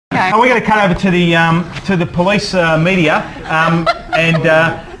Okay. We're going to cut over to the police media.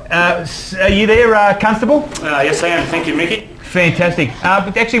 Are you there, Constable? Yes, I am. Thank you, Mickey. Fantastic.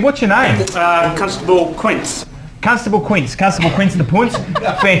 But actually, what's your name? Constable Quince. Constable Quince the points.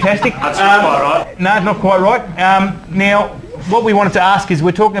 Fantastic. That's not quite right. No, not quite right. Now, what we wanted to ask is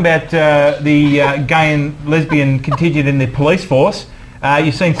we're talking about the gay and lesbian contingent in the police force.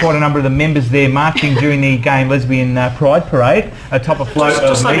 You've seen quite a number of the members there marching during the Gay and Lesbian Pride Parade atop a float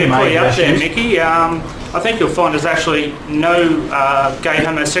Just of let me media put you up there, issues. Mickey. I think you'll find there's actually no gay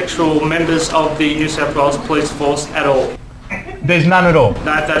homosexual members of the New South Wales Police Force at all. There's none at all.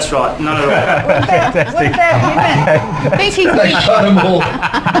 No, that's right. None at all. What about women? They shot them all.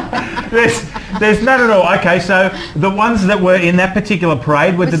 There's none at all. Okay, so the ones that were in that particular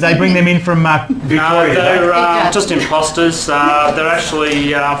parade, did they bring them in from No, Victoria? they're just imposters. They're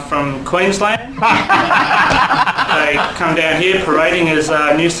actually from Queensland. They come down here parading as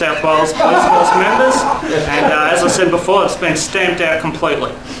New South Wales Police Force members, and as I said before, it's been stamped out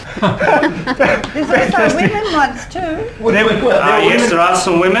completely. There's also women ones too. Yes, there are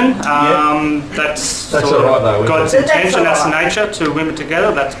some women. That's sort all right, though, of God's intention. That's nature. Two women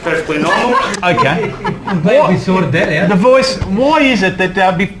together. That's perfectly normal. Okay. I'm glad we sorted that out. The voice. Why is it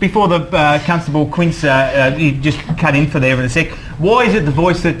that before the Constable Quince, you just cut in for there in a sec? Why is it the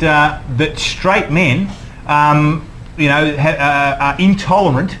voice that that straight men, are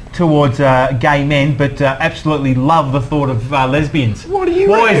intolerant towards gay men, but absolutely love the thought of lesbians? What do you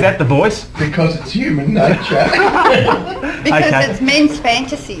Why reckon? is that the voice? Because it's human nature. Because Okay. it's men's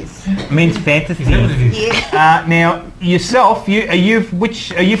fantasies. Men's fantasies. Yes. Now yourself, are you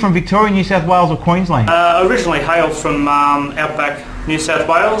from Victoria, New South Wales, or Queensland? Originally hailed from outback New South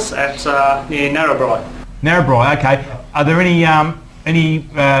Wales at near Narrabri. Narrabri. Okay. Are there any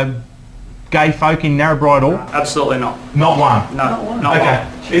gay folk in Narrabri at all? Absolutely not. Not one. No, not Okay. one.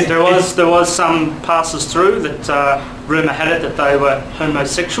 There was some passes through that rumour had it that they were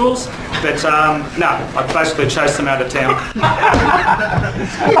homosexuals, but no, I basically chased them out of town.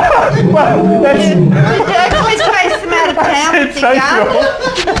 Well, that's, Did you always chase them out of town with it's the so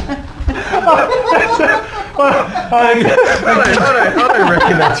gun? I don't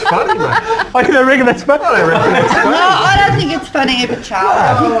reckon that's funny, mate. I don't reckon that's funny. I don't reckon that's funny. No, I don't think it's funny either, Charles.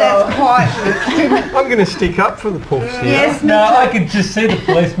 I think that's quite... I'm going to stick up for the puffs here. Yes, me No, too. I could just see the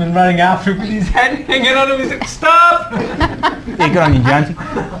policeman running after him with his hand hanging on him. He's like, stop! Yeah, good on you, Jonesy.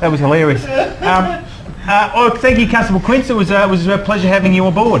 That was hilarious. Thank you, Constable Quince. It was a pleasure having you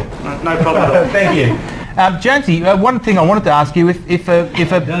aboard. No problem at all. Thank you. Jonesy, one thing I wanted to ask you: if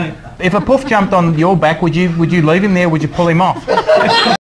a puff jumped on your back, would you leave him there? Or would you pull him off?